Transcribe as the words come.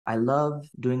I love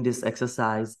doing this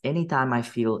exercise anytime I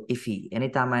feel iffy,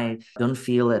 anytime I don't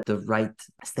feel at the right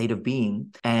state of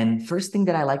being. And first thing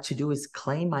that I like to do is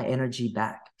claim my energy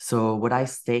back. So what I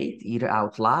state, either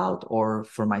out loud or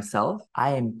for myself,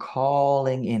 I am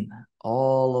calling in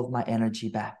all of my energy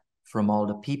back from all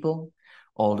the people,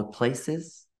 all the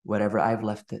places, wherever I've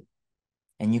left it.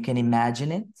 And you can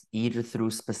imagine it either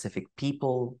through specific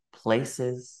people,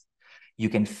 places. You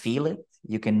can feel it,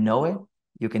 you can know it,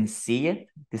 you can see it.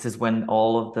 This is when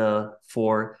all of the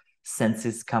four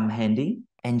senses come handy.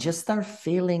 And just start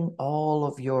feeling all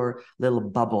of your little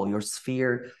bubble, your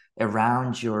sphere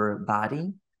around your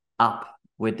body up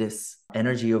with this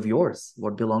energy of yours,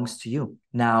 what belongs to you.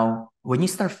 Now, when you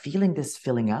start feeling this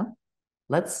filling up,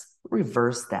 let's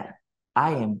reverse that.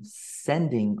 I am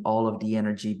sending all of the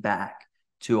energy back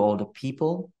to all the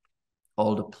people,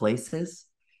 all the places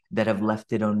that have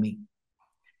left it on me.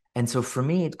 And so for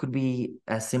me, it could be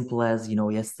as simple as,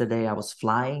 yesterday I was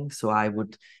flying. So I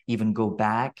would even go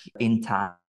back in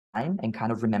time and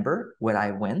kind of remember where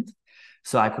I went.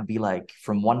 So I could be like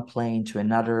from one plane to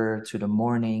another to the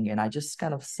morning, and I just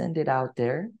kind of send it out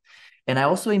there. And I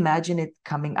also imagine it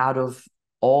coming out of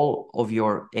all of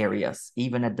your areas,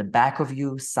 even at the back of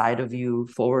you, side of you,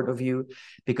 forward of you,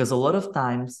 because a lot of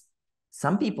times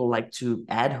some people like to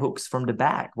add hooks from the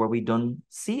back where we don't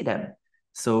see them.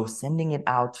 So sending it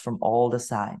out from all the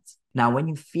sides. Now, when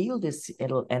you feel this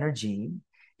little energy,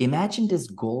 imagine this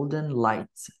golden light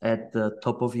at the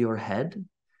top of your head,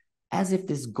 as if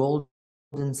this golden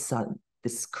sun,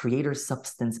 this creator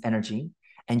substance energy,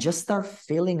 and just start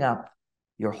filling up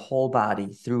your whole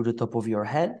body through the top of your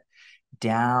head,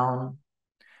 down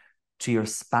to your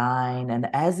spine. And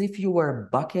as if you were a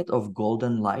bucket of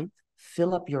golden light,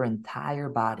 fill up your entire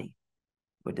body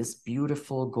with this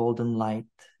beautiful golden light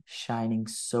shining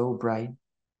so bright.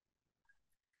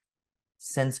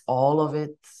 Sense all of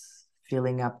it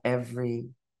filling up every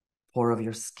pore of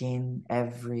your skin,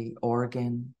 every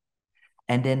organ,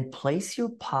 and then place your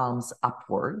palms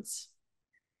upwards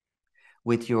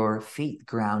with your feet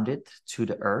grounded to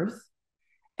the earth,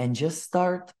 and just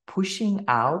start pushing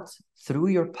out through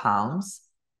your palms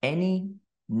any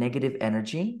negative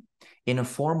energy in a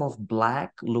form of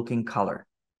black looking color,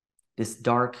 this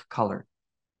dark color.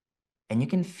 And you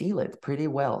can feel it pretty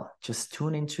well. Just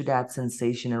tune into that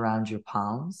sensation around your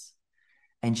palms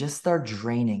and just start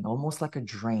draining, almost like a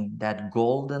drain. That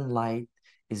golden light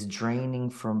is draining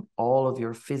from all of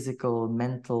your physical,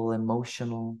 mental,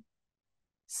 emotional,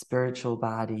 spiritual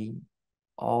body,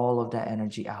 all of that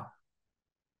energy out.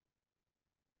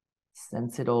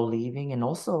 Sense it all leaving, and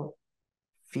also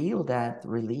feel that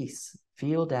release,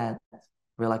 feel that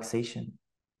relaxation.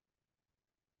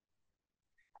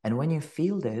 And when you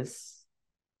feel this,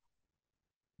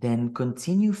 then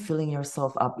continue filling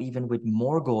yourself up even with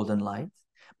more golden light.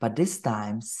 But this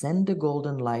time, send the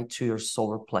golden light to your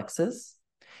solar plexus.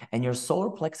 And your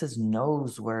solar plexus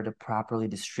knows where to properly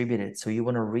distribute it. So you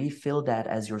want to refill that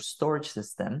as your storage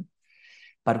system.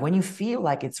 But when you feel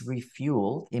like it's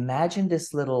refueled, imagine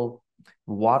this little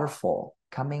waterfall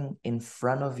coming in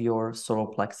front of your solar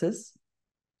plexus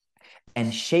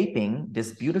and shaping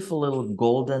this beautiful little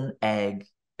golden egg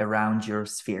around your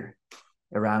sphere,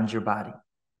 around your body.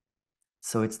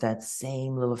 So it's that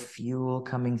same little fuel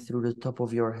coming through the top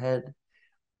of your head,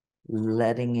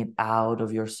 letting it out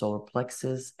of your solar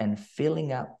plexus and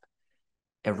filling up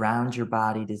around your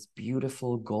body this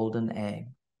beautiful golden egg.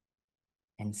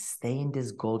 And stay in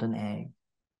this golden egg.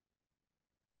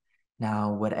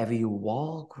 Now, wherever you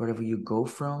walk, wherever you go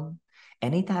from,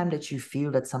 anytime that you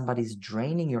feel that somebody's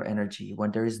draining your energy,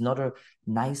 when there is not a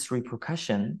nice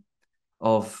repercussion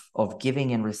of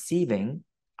giving and receiving,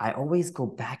 I always go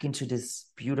back into this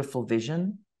beautiful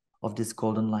vision of this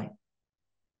golden light.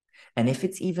 And if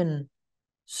it's even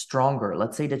stronger,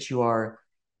 let's say that you are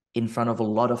in front of a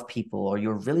lot of people or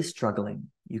you're really struggling,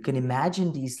 you can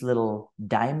imagine these little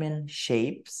diamond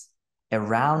shapes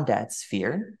around that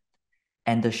sphere,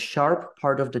 and the sharp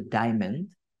part of the diamond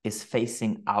is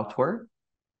facing outward,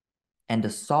 and the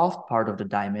soft part of the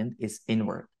diamond is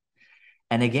inward.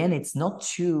 And again, it's not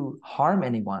to harm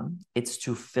anyone, it's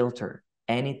to filter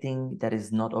anything that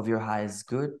is not of your highest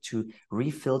good, to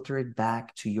refilter it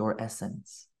back to your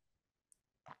essence.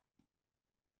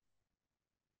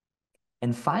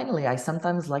 And finally, I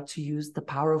sometimes like to use the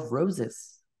power of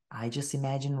roses. I just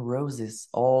imagine roses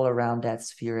all around that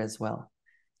sphere as well.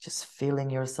 Just filling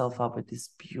yourself up with this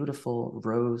beautiful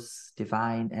rose,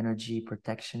 divine energy,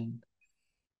 protection.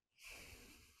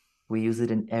 We use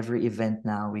it in every event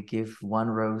now. We give one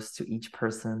rose to each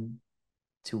person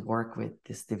to work with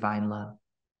this divine love.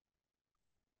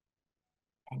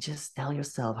 And just tell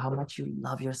yourself how much you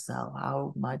love yourself,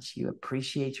 how much you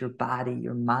appreciate your body,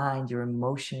 your mind, your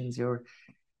emotions, your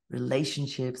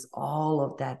relationships, all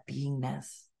of that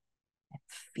beingness. And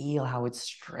feel how it's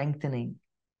strengthening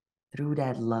through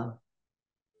that love,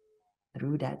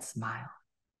 through that smile.